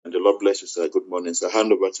Lord bless you, sir. Good morning, sir.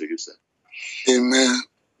 Hand over to you, sir. Amen.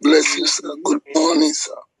 Bless you, sir. Good morning,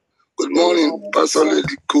 sir. Good morning, Pastor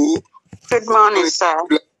Lady Koo. Good morning, sir.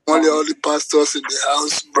 All the pastors in the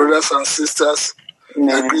house, brothers and sisters,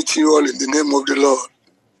 I greet you all in the name of the Lord.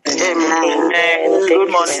 Amen.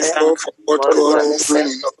 Good morning, sir. For what God is doing in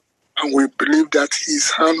us. And we believe that His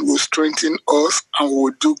hand will strengthen us and we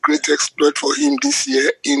will do great exploit for Him this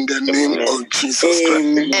year in the name of Jesus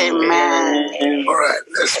Christ. Amen. All right,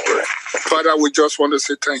 let's pray. Father, we just want to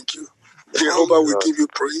say thank you. Jehovah, we give you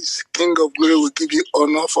praise. King of glory, we give you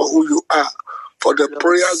honor for who you are. For the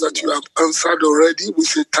prayers that you have answered already, we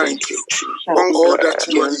say thank you. For all that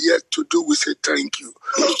you are yet to do, we say thank you.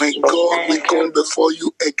 My God, we come before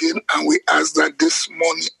you again and we ask that this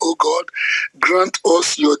morning, oh God, grant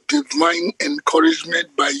us your divine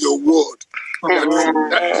encouragement by your word.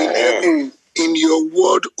 That in your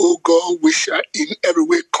word, oh God, we shall in every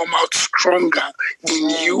way come out stronger in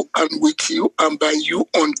you and with you and by you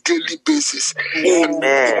on daily basis. Amen.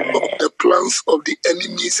 And the plans of the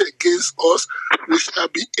enemies against us, we shall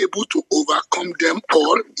be able to overcome them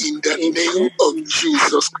all in the name of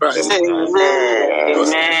Jesus Christ.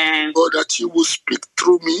 Amen. God, that you will speak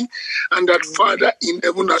through me, and that Father in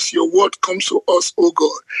heaven, as your word comes to us, oh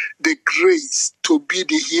God, the grace to be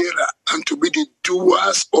the hearer and to be the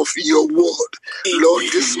doers of your word. Lord,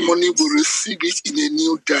 this morning we receive it in a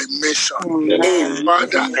new dimension.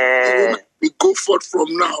 Father, even we go forth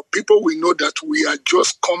from now, people will know that we are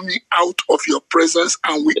just coming out of your presence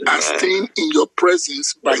and we are staying in your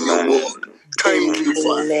presence by your word. Thank you,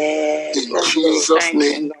 Father. In Jesus'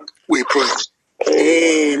 name we pray.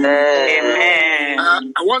 Amen.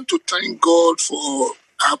 I want to thank God for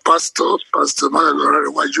our pastor, Pastor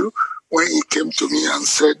Manuel Waju, when he came to me and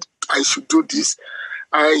said I should do this.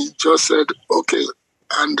 I just said, okay,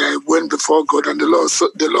 and I went before God, and the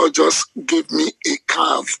Lord just gave me a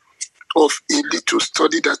curve of a little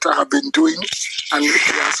study that I have been doing, and it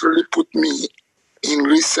has really put me in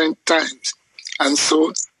recent times. And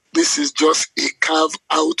so this is just a carve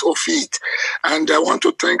out of it. And I want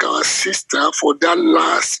to thank our sister for that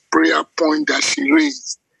last prayer point that she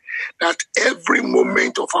raised. That every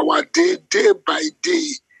moment of our day, day by day,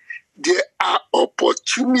 there are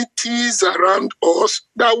opportunities around us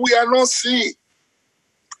that we are not seeing.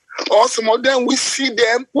 Or some of them, we see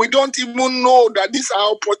them, we don't even know that these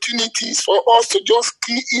are opportunities for us to just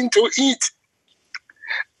key into it.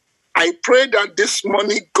 I pray that this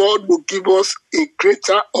morning God will give us a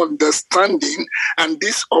greater understanding and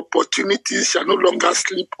these opportunities shall no longer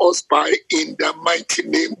slip us by in the mighty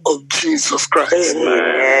name of Jesus Christ.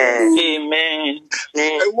 Amen.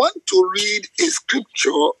 I want to read a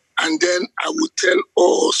scripture and then I will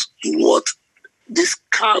tell us what this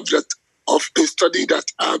curve of a study that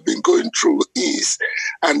I've been going through is,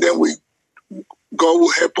 and then God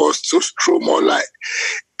will help us to throw more light.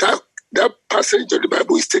 That passage of the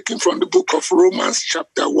Bible is taken from the book of Romans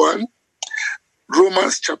chapter 1.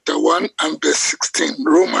 Romans chapter 1 and verse 16.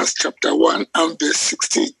 Romans chapter 1 and verse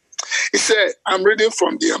 16. He said, I'm reading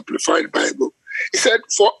from the Amplified Bible. He said,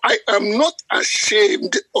 for I am not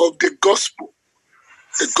ashamed of the gospel.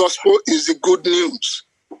 The gospel is the good news.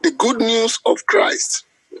 The good news of Christ.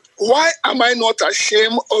 Why am I not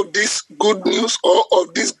ashamed of this good news or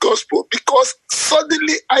of this gospel? Because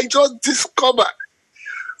suddenly I just discovered,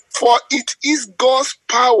 for it is God's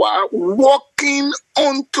power working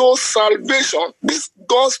unto salvation. This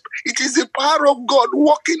gospel, it is the power of God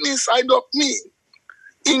working inside of me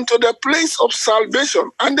into the place of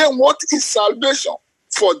salvation. And then what is salvation?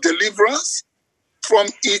 For deliverance from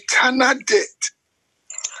eternal death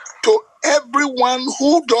to everyone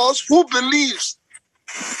who believes.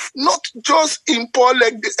 Not just in Paul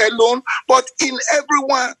alone, but in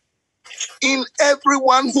everyone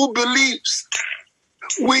who believes,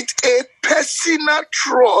 with a personal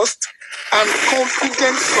trust and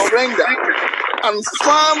confident surrender and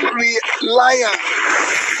firm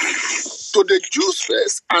reliance to the Jews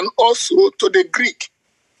first and also to the Greek.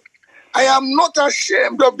 I am not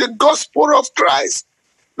ashamed of the gospel of Christ,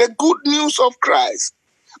 the good news of Christ,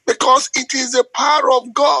 because it is the power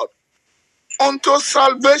of God unto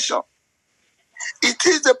salvation. It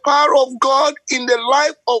is the power of God in the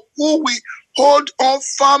life of who we hold on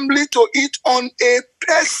firmly to it on a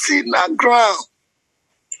personal ground.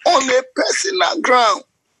 On a personal ground.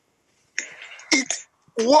 It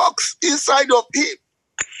works inside of him.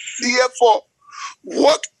 Therefore,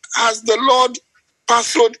 what has the Lord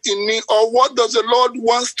pursued in me, or what does the Lord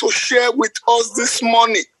wants to share with us this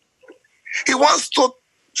morning? He wants to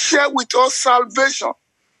share with us salvation.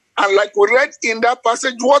 And like we read in that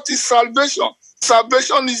passage, what is salvation?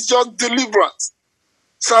 Salvation is just deliverance.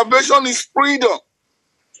 Salvation is freedom.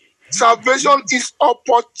 Salvation is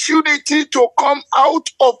opportunity to come out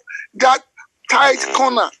of that tight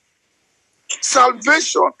corner.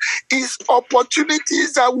 Salvation is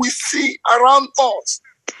opportunities that we see around us,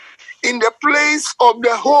 in the place of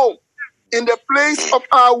the home, in the place of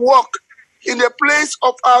our work, in the place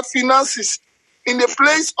of our finances, in the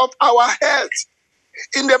place of our health,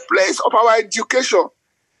 in the place of our education.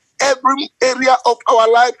 Every area of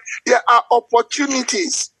our life, there are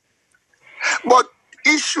opportunities. But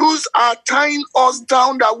issues are tying us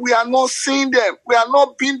down that we are not seeing them. We are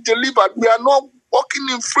not being delivered. We are not walking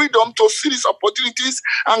in freedom to see these opportunities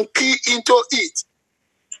and key into it.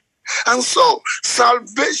 And so,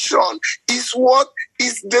 salvation is what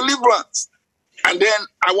is deliverance. And then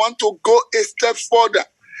I want to go a step further.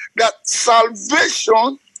 That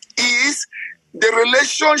salvation is the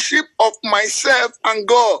relationship of myself and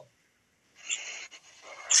God.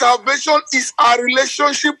 Salvation is our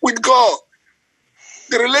relationship with God.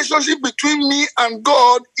 The relationship between me and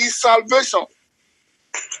God is salvation.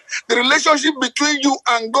 The relationship between you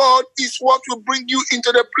and God is what will bring you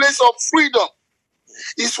into the place of freedom.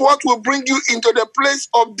 It's what will bring you into the place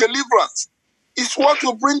of deliverance. It's what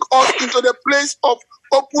will bring us into the place of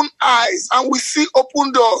open eyes, and we see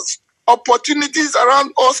open doors, opportunities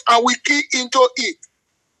around us, and we key into it.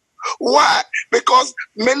 Why? Because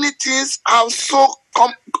many things have so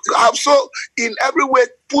in every way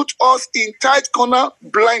put us in tight corner,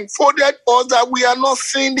 blindfolded us that we are not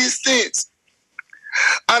seeing these things.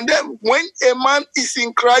 And then when a man is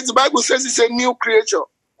in Christ, the Bible says he's a new creature.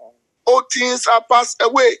 All things are passed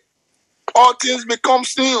away. All things become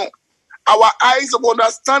new. Our eyes of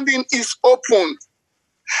understanding is open.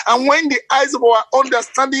 And when the eyes of our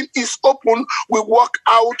understanding is open, we walk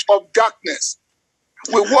out of darkness.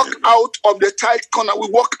 We walk out of the tight corner. We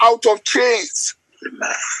walk out of chains.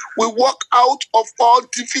 We walk out of all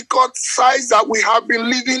difficult sides that we have been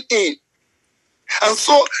living in. And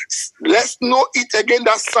so let's know it again,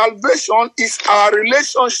 that salvation is our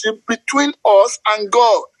relationship between us and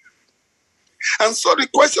God. And so the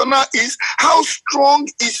question now is, how strong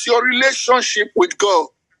is your relationship with God?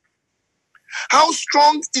 How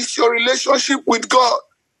strong is your relationship with God?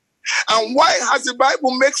 And why has the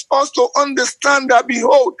Bible makes us to understand that,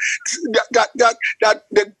 behold, that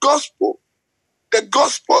the gospel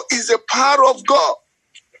is a power of God.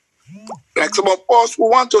 Like some of us who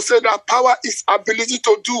want to say that power is ability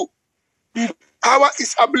to do. Power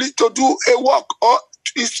is ability to do a work, or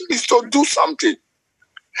is to do something.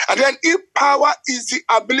 And then if power is the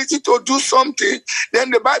ability to do something,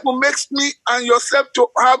 then the Bible makes me and yourself to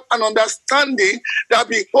have an understanding that,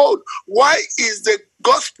 behold, why is the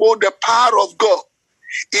gospel the power of God?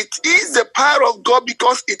 It is the power of God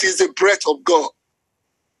because it is the breath of God.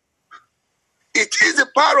 It is the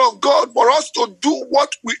power of God for us to do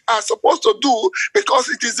what we are supposed to do because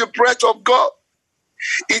it is the breath of God.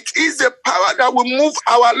 It is the power that will move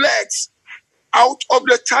our legs out of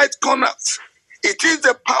the tight corners. It is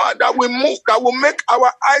the power that will move, that will make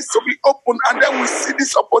our eyes to be open, and then we see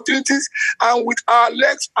these opportunities, and with our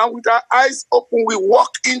legs and with our eyes open, we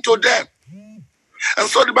walk into them. And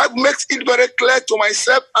so the Bible makes it very clear to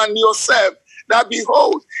myself and yourself that,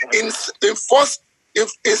 behold, in 2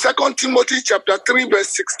 Timothy chapter 3, verse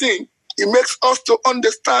 16, it makes us to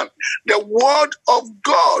understand the word of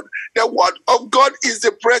God. The word of God is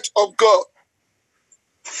the breath of God.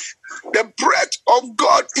 The breath of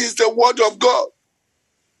God is the word of God.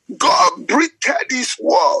 God breathed his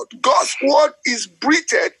word. God's word is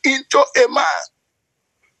breathed into a man.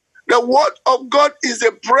 The word of God is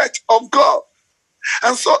the breath of God.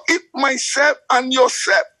 And so if myself and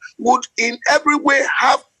yourself would in every way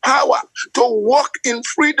have power to walk in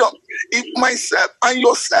freedom, if myself and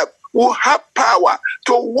yourself will have power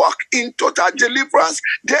to walk in total deliverance,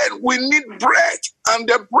 then we need breath. And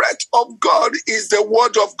the breath of God is the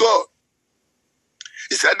word of God.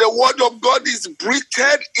 He said the word of God is breathed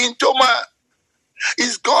into man.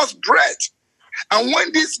 It's God's breath. And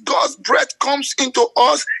when this God's breath comes into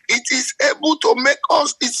us, it is able to make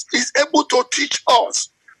us, it's able to teach us.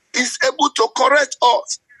 It's able to correct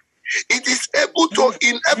us. It is able to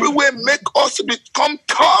in every way make us become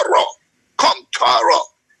thorough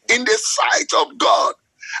in the sight of God.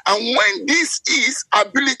 And when this is,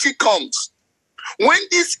 ability comes. When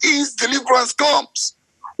this is, deliverance comes.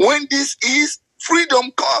 When this is,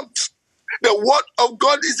 freedom comes. The word of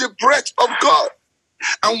God is the breath of God.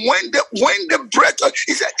 And when the breath,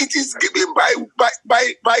 he said, it is given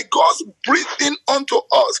by God's breathing unto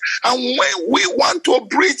us. And when we want to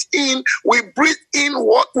breathe in, we breathe in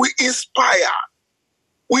what we inspire.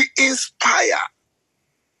 We inspire.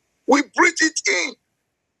 We breathe it in.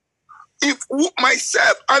 If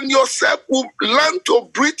myself and yourself will learn to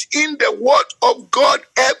breathe in the word of God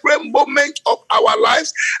every moment of our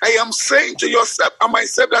lives, I am saying to yourself and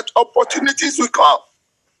myself that opportunities will come.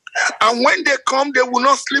 And when they come, they will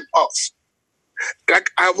not slip us. Like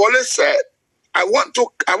I've always said, I want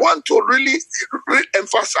to really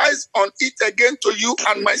emphasize on it again to you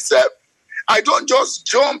and myself. I don't just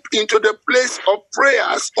jump into the place of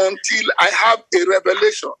prayers until I have a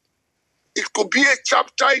revelation. It could be a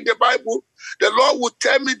chapter in the Bible. The Lord will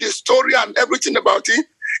tell me the story and everything about it.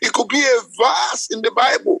 It could be a verse in the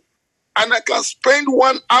Bible. And I can spend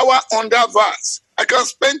 1 hour on that verse. I can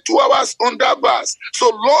spend 2 hours on that verse. So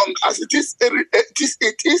long as it is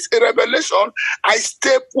a revelation, I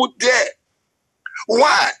stay put there.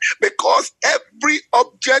 Why? Because every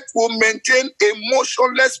object will maintain a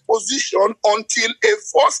motionless position until a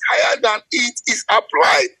force higher than it is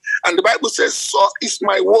applied. And the Bible says, so is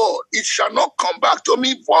my word. It shall not come back to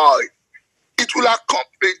me void. It will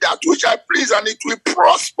accomplish that which I please, and it will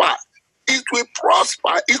prosper. It will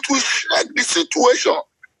prosper. It will shake the situation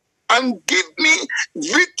and give me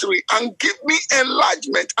victory and give me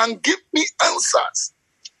enlargement and give me answers.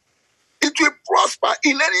 It will prosper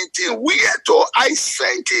in anything whereto I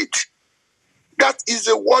sent it. That is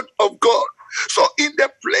the word of God. So in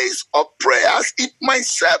the place of prayers, it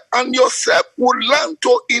myself and yourself will learn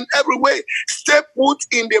to in every way stay put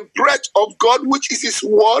in the breath of God, which is his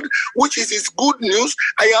word, which is his good news.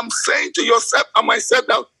 I am saying to yourself and myself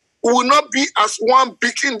that we will not be as one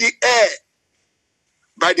beating the air.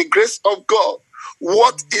 By the grace of God,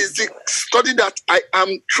 what is the study that I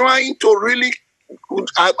am trying to really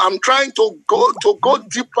I'm trying to go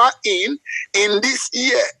deeper in this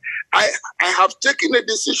year? I have taken a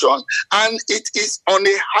decision, and it is on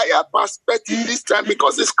a higher perspective this time,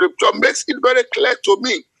 because the scripture makes it very clear to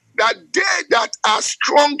me that they that are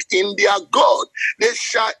strong in their God, they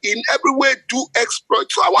shall in every way do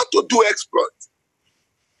exploit. So I want to do exploit.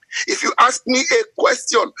 If you ask me a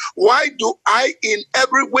question, why do I in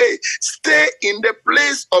every way stay in the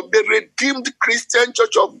place of the Redeemed Christian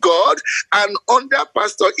Church of God and under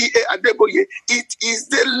Pastor E.A. Adeboye? It is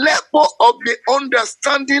the level of the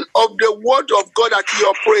understanding of the word of God that he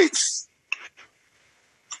operates.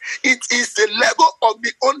 It is the level of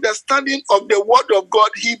the understanding of the word of God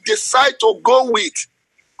he decides to go with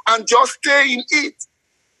and just stay in it.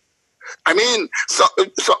 I mean,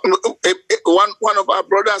 one of our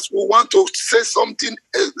brothers who want to say something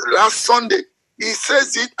last Sunday, he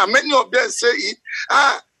says it, and many of them say it.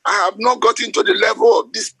 I have not gotten to the level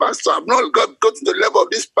of this pastor. I have not gotten to the level of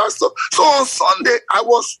this pastor. So on Sunday, I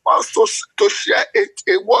was asked to share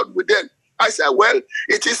a word with them. I said, well,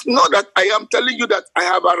 it is not that I am telling you that I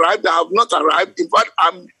have arrived. I have not arrived. In fact,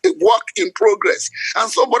 I'm a work in progress. And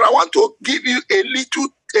so, but I want to give you a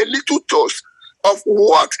little toast of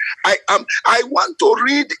what I am. I want to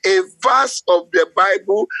read a verse of the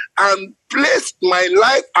Bible and place my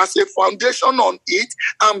life as a foundation on it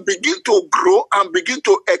and begin to grow and begin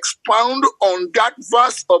to expound on that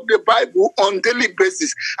verse of the Bible on a daily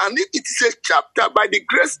basis. And if it is a chapter, by the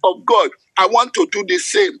grace of God, I want to do the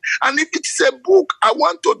same. And if it is a book, I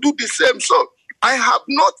want to do the same. So I have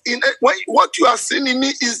not when what you are seeing in me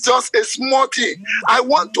is just a small thing. I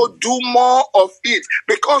want to do more of it.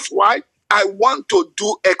 Because why? I want to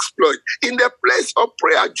do exploit. In the place of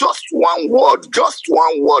prayer, just one word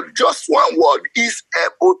is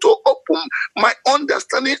able to open my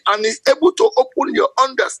understanding and is able to open your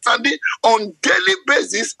understanding on daily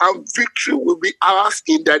basis, and victory will be ours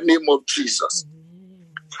in the name of Jesus.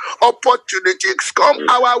 Opportunities come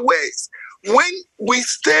our ways. When we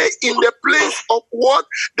stay in the place of what?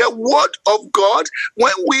 The word of God,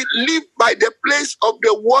 when we live by the place of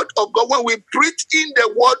the word of God, when we breathe in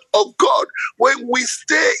the word of God, when we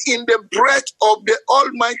stay in the breath of the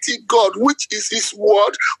Almighty God, which is his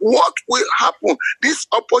word, what will happen? These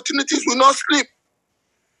opportunities will not slip.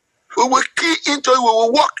 We will key into it, we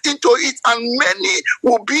will walk into it, and many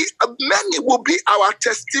will be our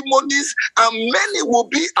testimonies, and many will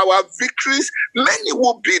be our victories, many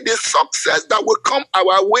will be the success that will come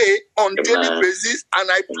our way on daily basis. And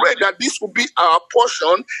I pray that this will be our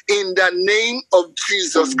portion in the name of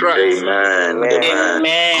Jesus Christ. Amen.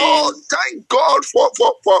 Amen. God, thank God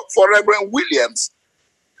for Reverend Williams.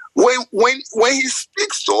 When he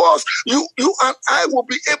speaks to us, you and I will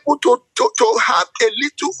be able to have a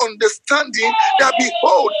little understanding that,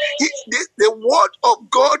 behold, the word of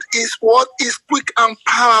God is what is quick and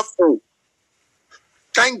powerful.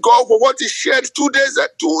 Thank God for what he shared 2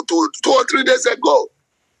 or 3 days ago.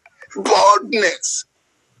 Boldness.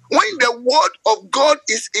 When the word of God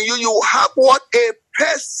is in you, you have what? A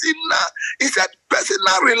personal, it's a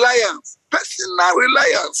personal reliance. Personal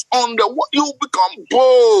reliance on the word. You become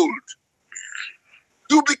bold.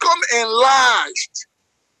 You become enlarged.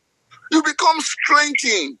 You become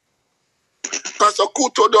strengthened. Pastor Ku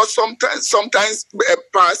told us sometimes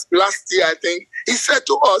past last year, I think, he said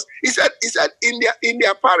to us, he said in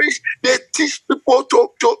their parish, they teach people to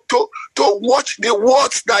watch the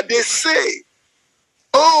words that they say.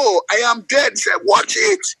 Oh, I am dead. He said, watch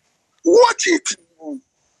it. Watch it.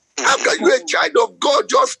 How can you, a child of God,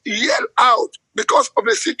 just yell out because of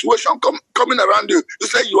a situation coming around you? You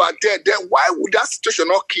say you are dead. Then why would that situation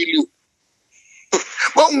not kill you?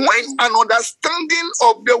 But when an understanding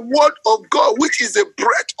of the word of God, which is the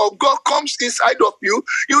breath of God, comes inside of you,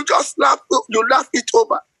 you just laugh it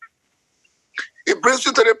over. It brings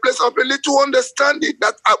you to the place of a little understanding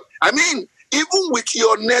that, I mean, even with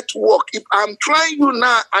your network, if I'm trying you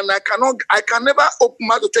now and I can never open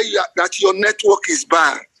my mouth to tell you that your network is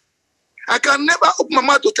bad. I can never open my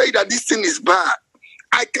mouth to tell you that this thing is bad.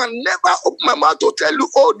 I can never open my mouth to tell you,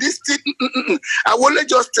 oh, this thing, I will only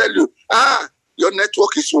just tell you, your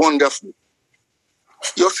network is wonderful.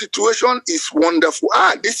 Your situation is wonderful.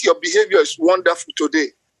 Your behavior is wonderful today.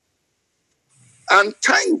 And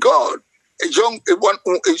thank God,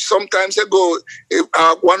 sometimes ago,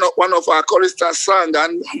 one of our choristers sang,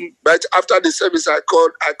 but after the service, I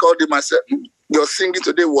called him. I said, your singing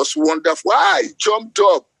today was wonderful. He jumped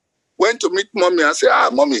up, went to meet mommy and said,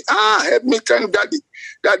 mommy, help me thank daddy.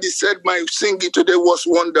 Daddy said my singing today was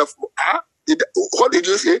wonderful. What did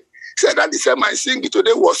you say? He said, daddy said my singing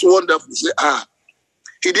today was wonderful. He said,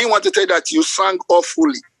 he didn't want to tell you that you sang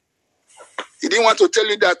awfully. He didn't want to tell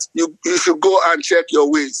you that you should go and check your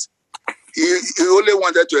ways. He only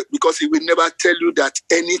wanted to, because he will never tell you that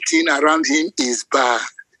anything around him is bad.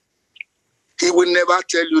 He will never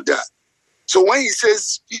tell you that. So when he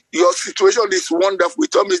says your situation is wonderful,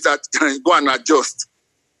 it means that go and adjust.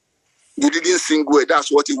 You didn't sing well.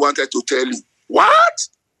 That's what he wanted to tell you. What?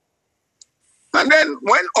 And then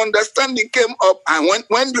when understanding came up, and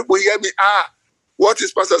when people hear me, what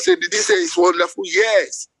is Pastor said? Did he say it's wonderful?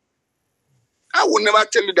 Yes. I will never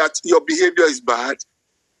tell you that your behavior is bad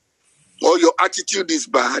or your attitude is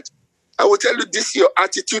bad. I will tell you this, your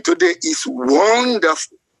attitude today is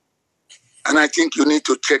wonderful. And I think you need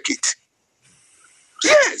to check it.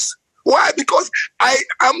 Yes. Why? Because I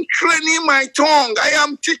am training my tongue. I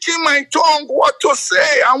am teaching my tongue what to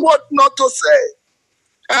say and what not to say.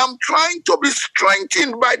 I am trying to be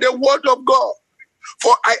strengthened by the word of God.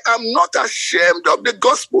 For I am not ashamed of the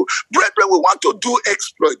gospel. Brethren, we want to do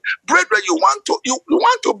exploit. Brethren, you want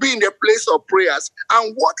to be in the place of prayers.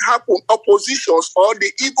 And what happened? Oppositions or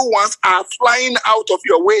the evil ones are flying out of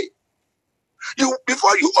your way.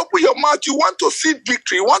 Before you open your mouth, you want to see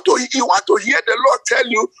victory. You want to hear the Lord tell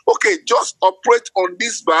you, okay, just operate on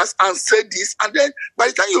this verse and say this. And then by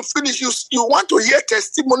the time you finish, you want to hear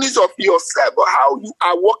testimonies of yourself, or how you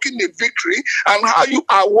are walking in victory and how you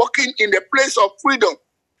are walking in the place of freedom,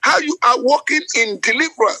 how you are walking in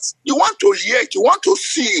deliverance. You want to hear it. You want to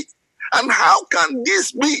see it. And how can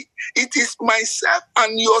this be? It is myself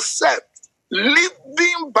and yourself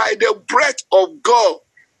living by the breath of God.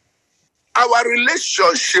 Our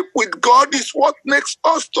relationship with God is what makes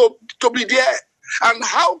us to be there. And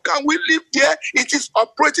how can we live there? It is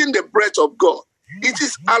operating the breath of God. It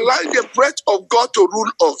is allowing the breath of God to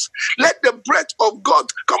rule us. Let the breath of God,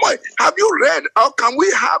 come on, have you read? Or can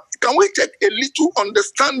we take a little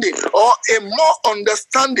understanding or a more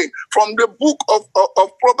understanding from the book of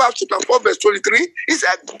Proverbs chapter 4 verse 23? It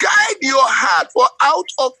said, guide your heart, for out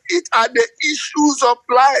of it are the issues of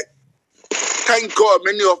life. Thank God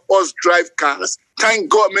many of us drive cars. Thank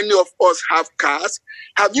God many of us have cars.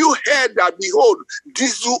 Have you heard that, behold,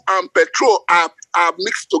 diesel and petrol are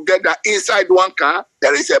mixed together inside one car?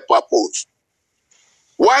 There is a purpose.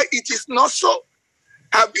 Why it is not so?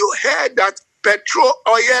 Have you heard that petrol,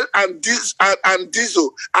 oil, and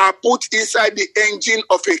diesel are put inside the engine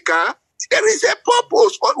of a car? There is a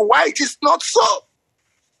purpose for why it is not so.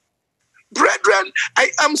 Brethren, I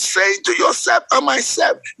am saying to yourself and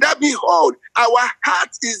myself that, behold, our heart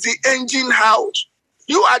is the engine house.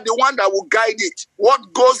 You are the one that will guide it.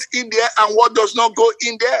 What goes in there and what does not go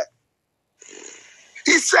in there.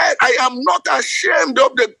 He said, I am not ashamed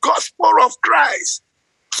of the gospel of Christ.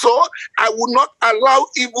 So I will not allow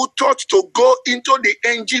evil thoughts to go into the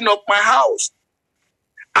engine of my house.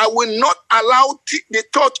 I will not allow the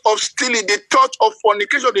thought of stealing, the thought of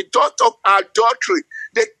fornication, the thought of adultery,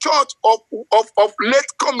 the thought of late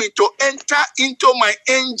coming to enter into my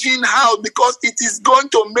engine house, because it is going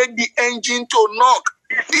to make the engine to knock.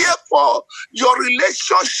 Therefore, your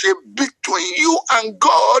relationship between you and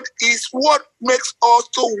God is what makes us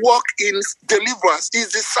to walk in deliverance,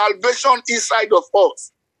 is the salvation inside of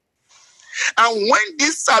us. And when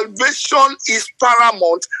this salvation is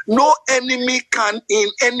paramount, no enemy can in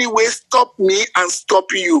any way stop me and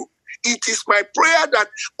stop you. It is my prayer that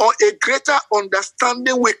a greater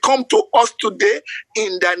understanding will come to us today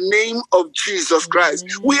in the name of Jesus Christ.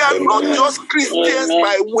 We are not just Christians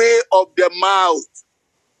by way of the mouth.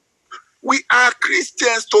 We are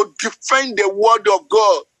Christians to defend the word of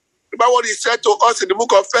God. About what he said to us in the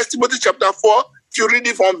book of 1 Timothy chapter 4, if you read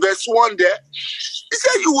it from verse 1 there, he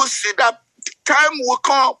said you will see that time will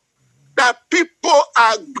come that people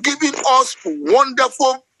are giving us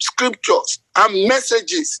wonderful scriptures and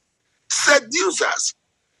messages. Seducers.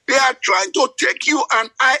 They are trying to take you and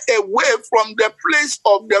I away from the place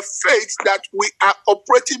of the faith that we are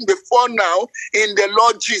operating before now in the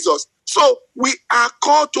Lord Jesus. So we are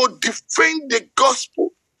called to defend the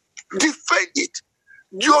gospel. Defend it.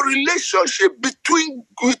 Your relationship between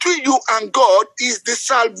you and God is the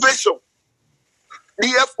salvation.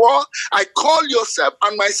 Therefore, I call yourself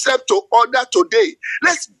and myself to order today.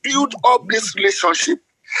 Let's build up this relationship.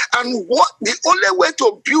 And what the only way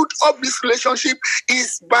to build up this relationship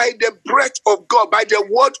is by the breath of God, by the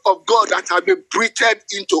word of God that has been breathed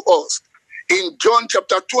into us. In John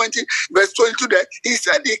chapter 20, verse 22, there, he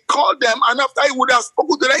said he called them, and after he would have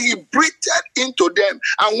spoken to them, he breathed into them.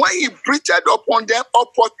 And when he breathed upon them,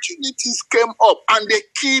 opportunities came up and they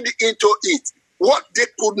keyed into it. What they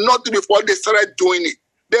could not do before, they started doing it.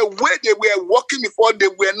 The way they were walking before, they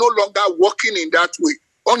were no longer walking in that way.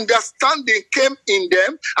 Understanding came in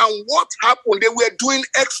them, and what happened? They were doing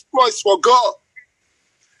exploits for God.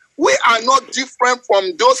 We are not different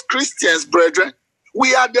from those Christians, brethren.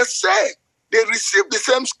 We are the same. They received the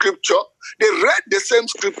same scripture. They read the same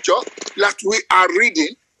scripture that we are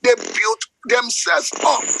reading. They built themselves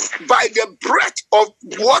up by the breath of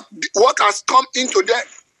what has come into them.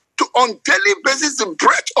 On daily basis, the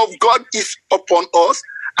breath of God is upon us,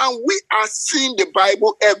 and we are seeing the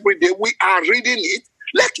Bible every day. We are reading it.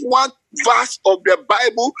 Let one verse of the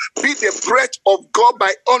Bible be the breath of God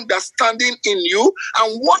by understanding in you.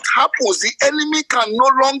 And what happens? The enemy can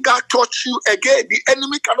no longer touch you again. The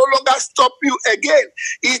enemy can no longer stop you again.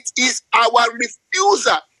 It is our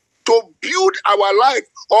refusal to build our life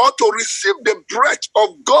or to receive the breath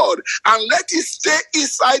of God and let it stay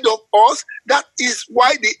inside of us. That is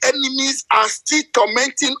why the enemies are still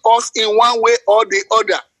tormenting us in one way or the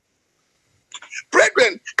other.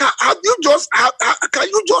 Brethren, can you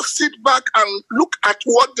just sit back and look at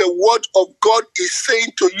what the word of God is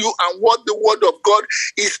saying to you and what the word of God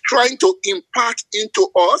is trying to impart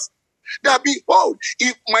into us? That behold,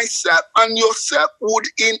 if myself and yourself would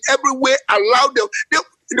in every way allow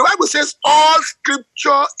the Bible says all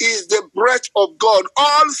scripture is the breath of God.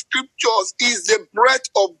 All scriptures is the breath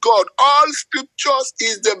of God. All scriptures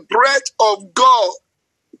is the breath of God.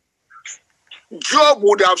 Job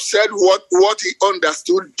would have said what he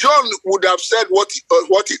understood. John would have said what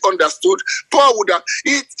he understood. Paul would have.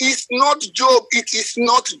 It is not Job. It is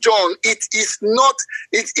not John. It is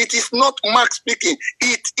not Mark speaking.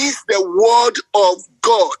 It is the word of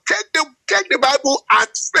God. Take the Bible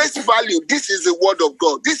at face value. This is the word of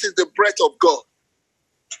God. This is the breath of God.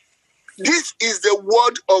 This is the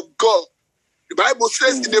word of God. The Bible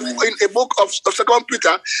says in the book of 2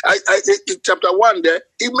 Peter, in chapter 1 there,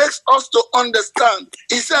 it makes us to understand.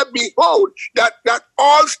 He said, behold, that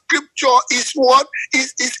all scripture is what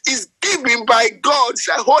is given by God. He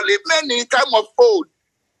said, holy men in the time of old,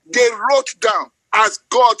 they wrote down as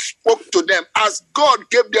God spoke to them, as God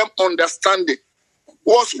gave them understanding,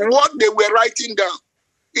 was what they were writing down.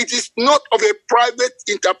 It is not of a private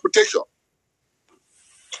interpretation.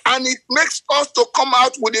 And it makes us to come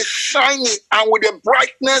out with a shining and with the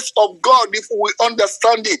brightness of God if we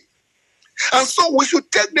understand it. And so we should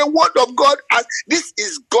take the word of God as this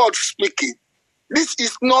is God speaking. This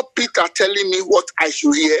is not Peter telling me what I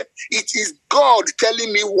should hear. It is God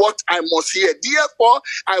telling me what I must hear. Therefore,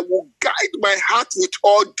 I will guide my heart with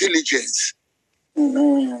all diligence.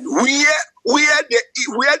 Where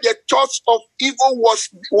the thoughts of evil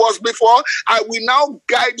was before, I will now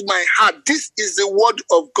guide my heart. This is the word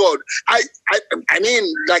of God. I'm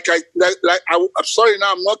sorry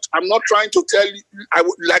now. I'm not trying to tell you.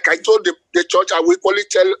 Like I told the church, I will only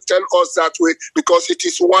tell us that way because it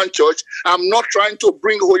is one church. I'm not trying to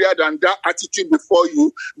bring holier than that attitude before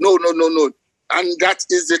you. No. And that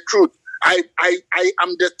is the truth. I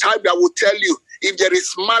am the type that will tell you, if there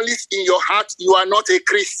is malice in your heart, you are not a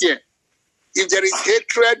Christian. If there is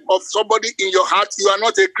hatred of somebody in your heart, you are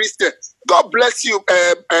not a Christian. God bless you,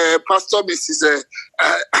 Pastor Mrs.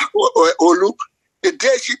 Olu. The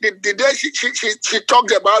day she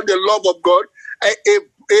talked about the love of God,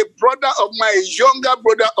 a brother of mine, a younger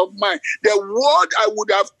brother of mine, the word I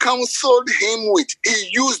would have counseled him with, he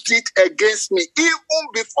used it against me, even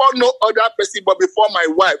before no other person, but before my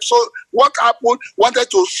wife. So what happened? Wanted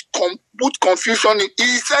to put confusion in.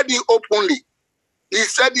 He said it openly. He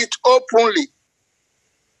said it openly.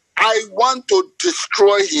 I want to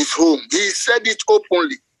destroy his home. He said it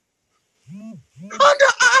openly. And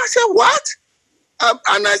I said, what?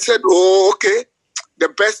 And I said, oh, okay. The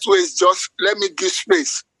best way is just let me give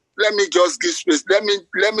space. Let me just give space. Let me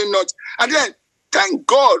not. And then, thank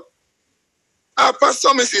God, our Pastor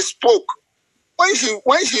Mrs. spoke. When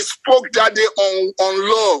she spoke that day on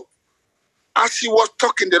love, as she was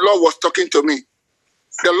talking, the Lord was talking to me.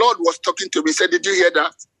 The Lord was talking to me. He said, did you hear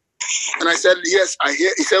that? And I said, yes, I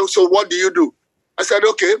hear. He said, so what do you do? I said,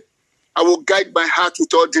 okay, I will guide my heart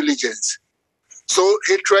with all diligence. So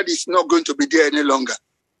hatred is not going to be there any longer.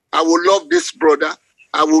 I will love this brother.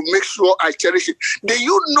 I will make sure I cherish it. Do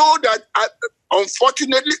you know that,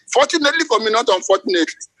 fortunately for me, not unfortunately,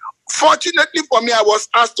 fortunately for me, I was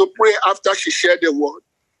asked to pray after she shared the word.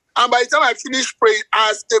 And by the time I finished praying,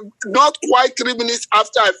 not quite 3 minutes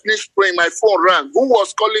after I finished praying, my phone rang. Who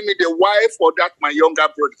was calling me? The wife or that my younger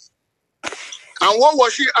brother? And what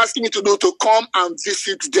was she asking me to do? To come and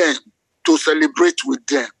visit them, to celebrate with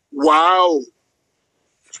them. Wow.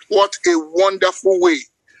 What a wonderful way.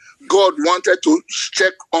 God wanted to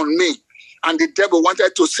check on me. And the devil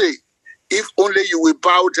wanted to say, if only you will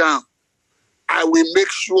bow down, I will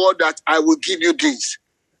make sure that I will give you this.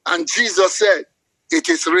 And Jesus said, it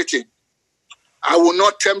is written. I will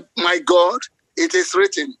not tempt my God. It is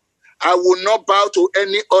written. I will not bow to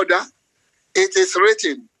any other. It is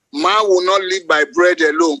written. Man will not live by bread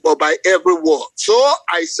alone, but by every word. So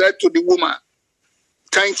I said to the woman,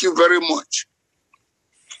 thank you very much.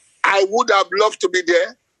 I would have loved to be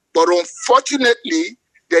there, but unfortunately,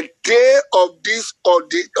 the day of this of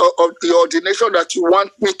the ordination that you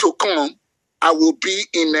want me to come, I will be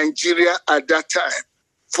in Nigeria at that time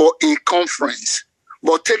for a conference.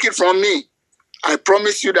 But take it from me, I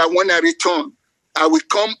promise you that when I return, I will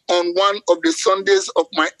come on one of the Sundays of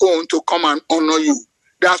my own to come and honor you.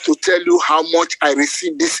 That's to tell you how much I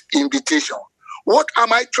received this invitation. What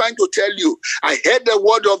am I trying to tell you? I heard the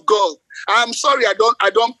word of God. I'm sorry, I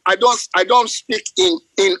don't speak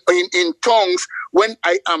in tongues when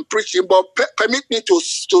I am preaching, but permit me to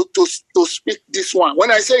speak this one.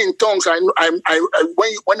 When I say in tongues,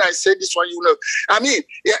 when I say this one, you know. I mean,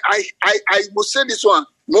 I will say this one.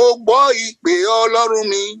 Mo boy be Ọlọ́run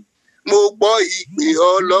mi, mo boy be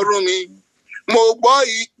Ọlọ́run mi, mo boy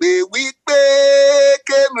be wí pé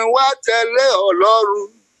kémi wá tẹ̀lé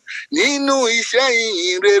Ọlọ́run nínú iṣẹ́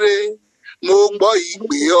ìyìn rere. Mo gbọ́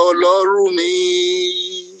ìpè Ọlọ́run mi.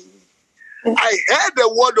 I heard the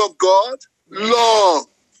word of God. Love,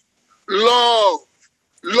 love,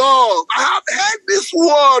 love. I have heard this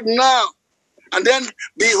word now. And then,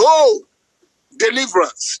 behold,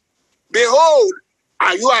 deliverance. Behold,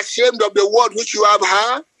 are you ashamed of the word which you have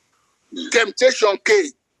heard? Temptation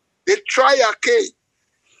came. The trial came.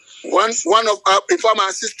 One of our former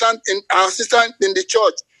assistant in the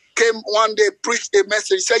church came one day, preached a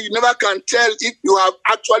message, said you never can tell if you have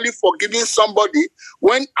actually forgiven somebody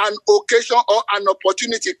when an occasion or an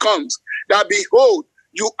opportunity comes. That behold,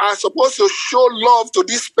 you are supposed to show love to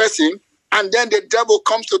this person, and then the devil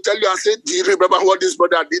comes to tell you and say, do you remember what this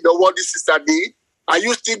brother did or what this sister did? Are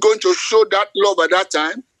you still going to show that love at that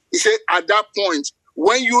time? He said, at that point,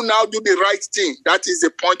 when you now do the right thing, that is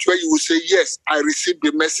the point where you will say, yes, I received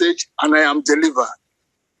the message and I am delivered.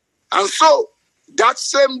 And so, that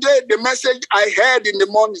same day, the message I heard in the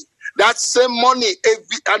morning, that same morning,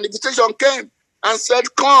 an invitation came and said,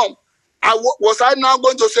 come. Was I now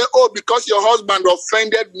going to say, oh, because your husband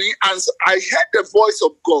offended me? And I heard the voice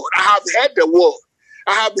of God. I have heard the word.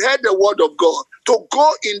 I have heard the word of God to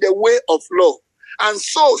go in the way of love. And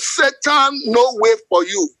so, Satan, no way for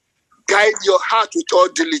you. Guide your heart with all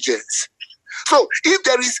diligence. So, if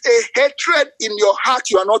there is a hatred in your heart,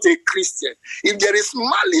 you are not a Christian. If there is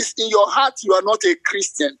malice in your heart, you are not a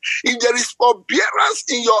Christian. If there is forbearance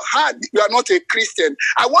in your heart, you are not a Christian.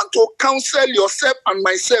 I want to counsel yourself and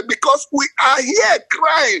myself because we are here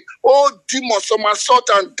crying, oh, demons, somersault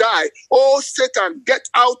and die. Oh, Satan, get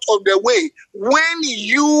out of the way. When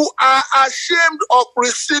you are ashamed of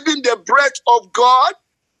receiving the breath of God,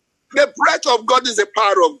 the breath of God is the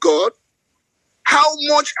power of God. How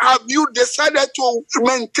much have you decided to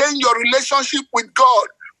maintain your relationship with God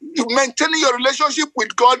maintaining your relationship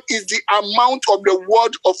with God is the amount of the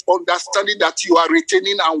word of understanding that you are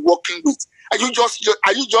retaining and working with. Are you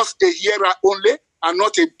just a hearer only and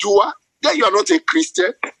not a doer? Then you are not a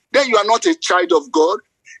Christian. Then you are not a child of God.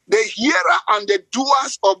 The hearer and the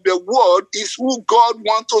doers of the word is who God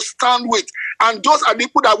wants to stand with. And those are the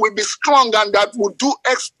people that will be strong and that will do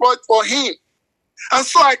exploit for him. And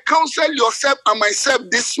so I counsel yourself and myself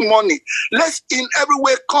this morning. Let's in every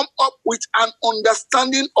way come up with an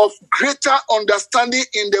understanding of greater understanding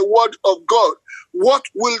in the word of God. What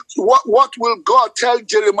will God tell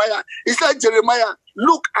Jeremiah? He said, Jeremiah,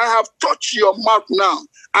 look, I have touched your mouth now.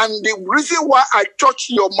 And the reason why I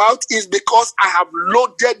touched your mouth is because I have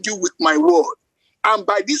loaded you with my word. And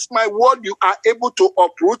by this my word, you are able to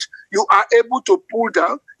uproot, you are able to pull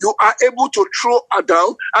down, you are able to throw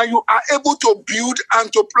down, and you are able to build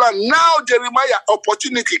and to plan. Now, Jeremiah,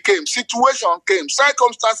 opportunity came, situation came,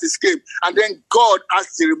 circumstances came, and then God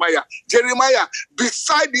asked Jeremiah,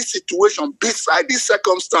 beside this situation, beside this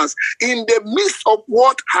circumstance, in the midst of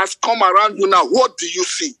what has come around you now, what do you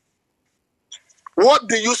see? What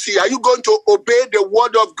do you see? Are you going to obey the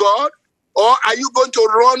word of God? Or are you going to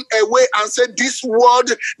run away and say, this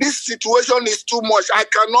word, this situation is too much. I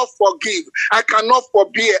cannot forgive. I cannot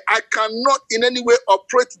forbear. I cannot in any way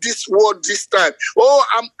operate this word this time. Oh,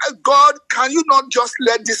 God, can you not just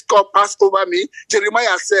let this cup pass over me?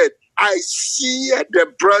 Jeremiah said, I see the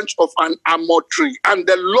branch of an almond tree. And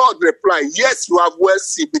the Lord replied, yes, you have well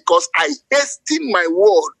seen, because I hasten my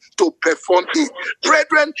word to perform it.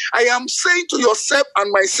 Brethren, I am saying to yourself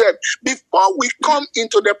and myself, before we come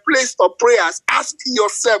into the place of prayers, ask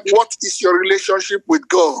yourself, what is your relationship with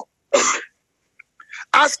God?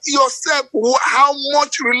 Ask yourself, how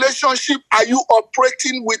much relationship are you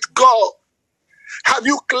operating with God? Have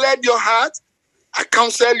you cleared your heart? I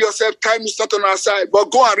counsel yourself, time is not on our side,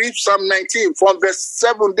 but go and read Psalm 19 from verse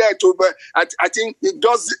 7 there to, I think it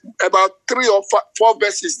does about 3 or 4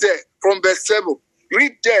 verses there from verse 7.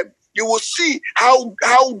 Read them. You will see how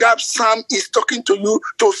that psalm is talking to you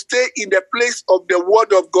to stay in the place of the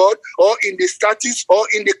word of God, or in the statutes, or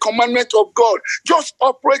in the commandment of God. Just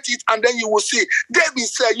operate it, and then you will see. David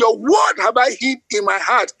said, your word have I hid in my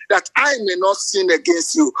heart, that I may not sin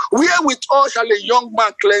against you. Wherewithal shall a young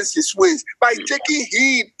man cleanse his ways? By taking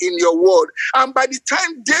heed in your word. And by the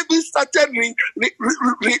time David started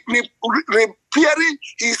repairing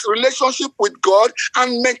his relationship with God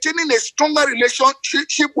and maintaining a stronger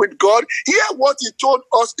relationship with God, hear what he told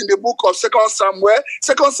us in the book of 2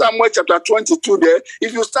 Samuel chapter 22 there.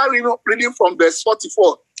 If you start reading from verse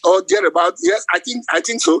 44 or thereabout, yes, I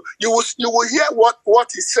think so, you will hear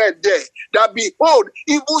what he said there, that behold,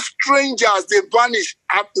 evil strangers, they vanish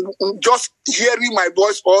just hearing my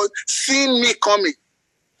voice or seeing me coming.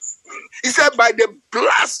 He said, by the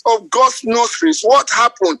blast of God's nostrils, what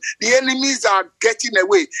happened? The enemies are getting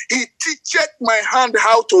away. He teacheth my hand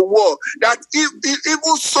how to war. That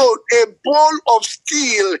even so, a bowl of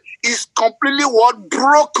steel is completely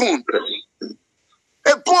broken.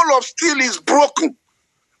 A bowl of steel is broken.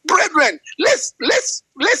 Brethren, let's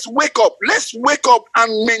wake up. Let's wake up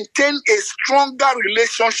and maintain a stronger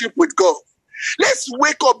relationship with God. Let's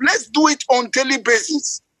wake up. Let's do it on daily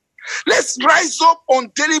basis. Let's rise up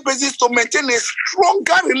on daily basis to maintain a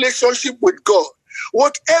stronger relationship with God.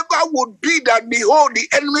 Whatever would be that, behold, the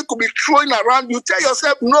enemy could be throwing around you, tell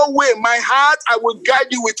yourself, no way, my heart, I will guide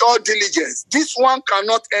you with all diligence. This one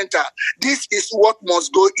cannot enter. This is what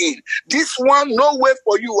must go in. This one, no way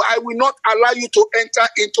for you. I will not allow you to enter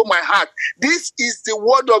into my heart. This is the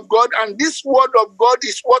word of God, and this word of God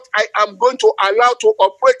is what I am going to allow to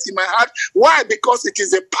operate in my heart. Why? Because it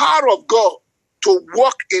is the power of God to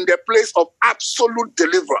walk in the place of absolute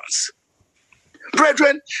deliverance.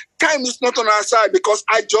 Brethren, time is not on our side, because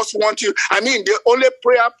I just want you. The only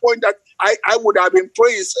prayer point that I would have been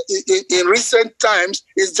praying in recent times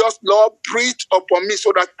is just, Lord, breathe upon me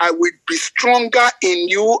so that I will be stronger in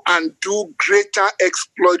you and do greater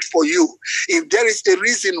exploit for you. If there is a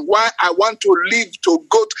reason why I want to leave to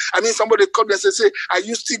go to, somebody called me and said, are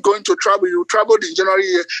you still going to travel? You traveled in January.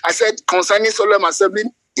 I said, concerning solemn assembly,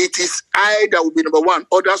 it is I that will be number one.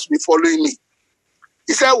 Others will be following me.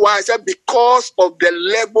 He said, why? I said, because of the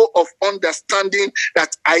level of understanding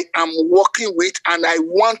that I am working with, and I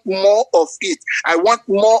want more of it. I want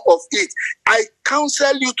more of it. I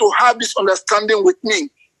counsel you to have this understanding with me.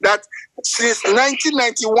 that since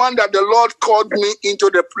 1991 that the Lord called me into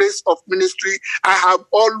the place of ministry, I have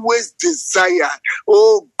always desired,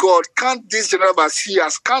 oh God, can't these general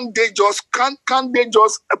overseers, can't they just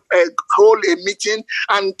hold a meeting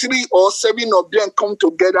and 3 or 7 of them come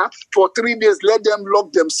together for 3 days, let them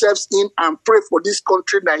lock themselves in and pray for this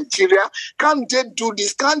country, Nigeria? Can't they do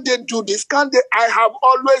this? Can't they do this? Can't they? I have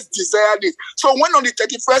always desired it. So when on the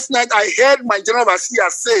 31st night, I heard my general overseer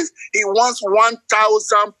says he wants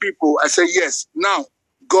 1,000 people. I said, yes, now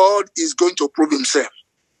God is going to prove himself.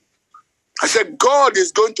 I said, God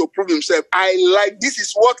is going to prove himself. This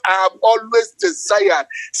is what I have always desired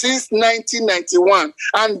since 1991.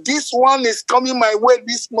 And this one is coming my way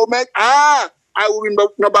this moment. I will be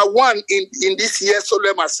number 1 in this year's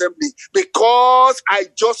Solemn Assembly because I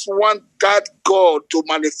just want that God to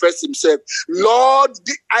manifest himself. Lord,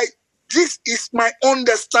 this is my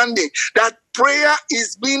understanding that prayer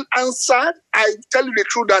is being answered. I tell you the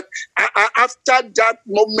truth that after that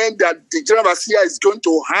moment that the general overseer is going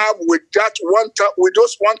to have with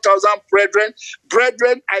those 1,000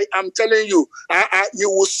 brethren, I am telling you, you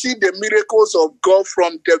will see the miracles of God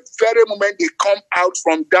from the very moment they come out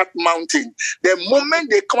from that mountain. The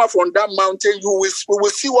moment they come out from that mountain, we will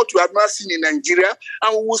see what we have not seen in Nigeria,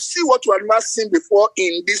 and we will see what we have not seen before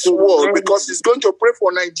in this world, because it's going to pray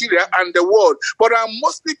for Nigeria and the world. But I'm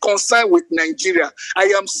mostly concerned with Nigeria.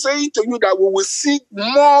 I am saying to you that we will see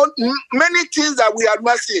many things that we have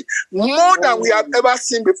not seen, more than we have ever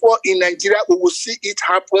seen before in Nigeria. We will see it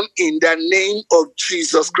happen in the name of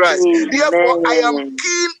Jesus Christ. Therefore, I am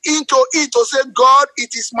keen into it to say, God,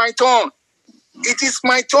 it is my turn. It is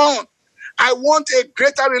my turn. I want a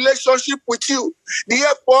greater relationship with you.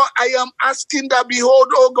 Therefore, I am asking that, behold,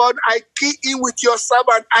 oh God, I key in with your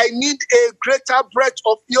servant. I need a greater breadth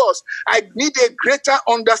of yours. I need a greater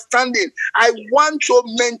understanding. I want to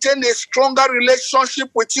maintain a stronger relationship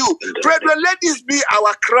with you. Brethren, let this be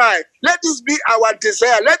our cry. Let this be our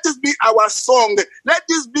desire. Let this be our song. Let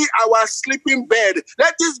this be our sleeping bed.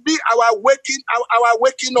 Let this be our waking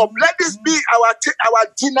up. Let this be our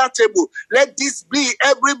dinner table. Let this be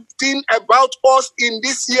everything about us in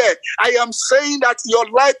this year. I am saying that your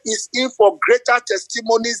life is in for greater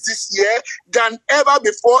testimonies this year than ever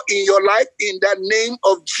before in your life, in the name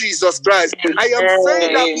of Jesus Christ. I am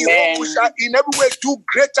saying that we shall in every way do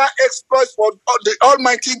greater exploits for the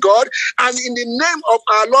Almighty God, and in the name of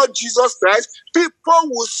our Lord Jesus Christ, people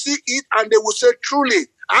will see it and they will say, truly,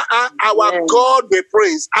 our God be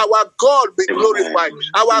praised, our God be glorified,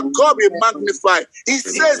 our God be magnified. He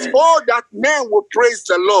says, oh, that men will praise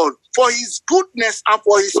the Lord for his goodness and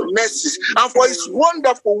for his mercies and for his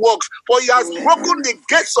wonderful works, for he has broken the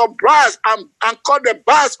gates of brass and cut the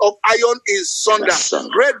bars of iron in sunder.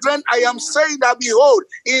 Brethren, I am saying that, behold,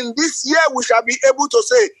 in this year we shall be able to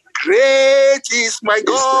say, great is my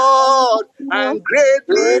God, and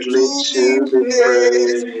greatly to be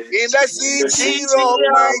praised in the city of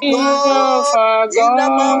my God, in the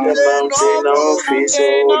mountain of his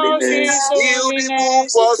holiness. Beautiful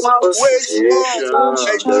for salvation,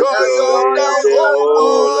 the joy of the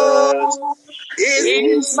whole earth.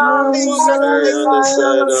 His mountain on the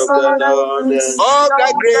side of the northern of the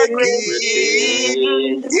great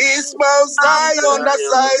king. His Mount Zion on the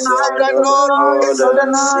side of the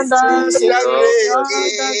northern city of the great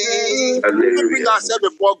king. Shall we bring ourselves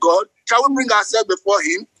before God? Shall we bring ourselves before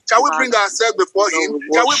him? Shall we bring ourselves before him?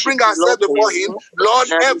 Shall we bring ourselves before him? Lord,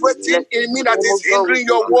 everything in me that is hindering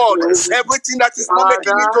your word, everything that is not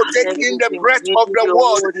making me to take in the breath of the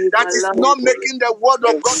word, that is not making the word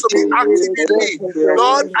of God to be active in me,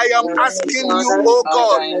 Lord, I am asking you, oh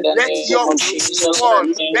God, let your fire fall,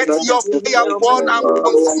 let your fire fall and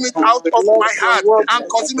consume it out of my heart and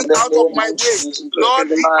consume it out of my ways.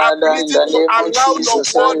 Lord, the ability to allow your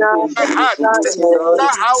word in my heart, no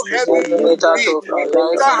matter how heavy it will be, no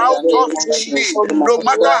matter how tough it will be, no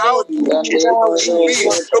matter how it will be,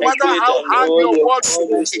 no matter how hard your word will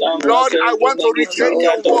be, Lord, I want to retain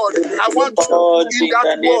your word. I want to in that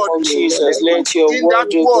word, Jesus, let your in that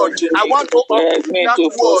word. I want to help me to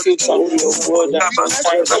profit from your word and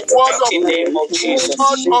the word of in the name of Jesus.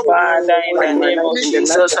 Father, in the name of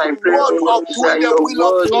Jesus, I pray word of doing the will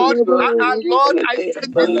of God. And Lord, I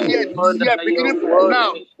pray this year, beginning from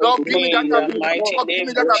now, Lord, give me that ability. Lord, give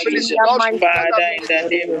me that ability. Lord, give me that ability.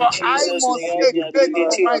 For I must see a great,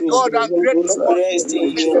 my God, and great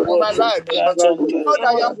transformation in my life. Lord,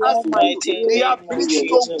 I am asking you the ability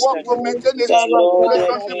to walk, to maintain a strong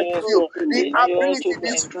relationship with you, the ability,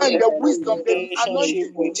 the strength, the wisdom, the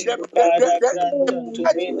anointing,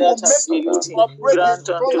 that will make me to operate a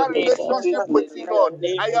stronger relationship with you, Lord.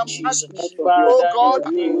 I am asking you, oh God,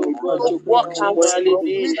 to walk in it.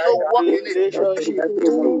 To walk in it.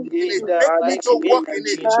 in it. In the Make me mighty to name walk of in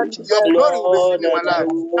it. Jesus. Your glory will be seen Lord, in my that I life.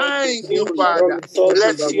 will walk Thank with you, you, Father. talk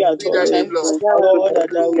with Blessed you at be all thy name, times. Lord. Lord,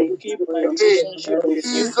 that I will keep my In relationship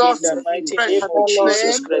with you in Jesus' the mighty name of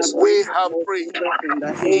Jesus name, Christ. we have prayed.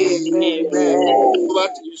 Amen. Amen. Over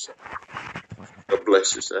to you, sir. God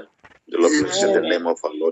bless you, sir. The Lord bless you in the Amen. name of our Lord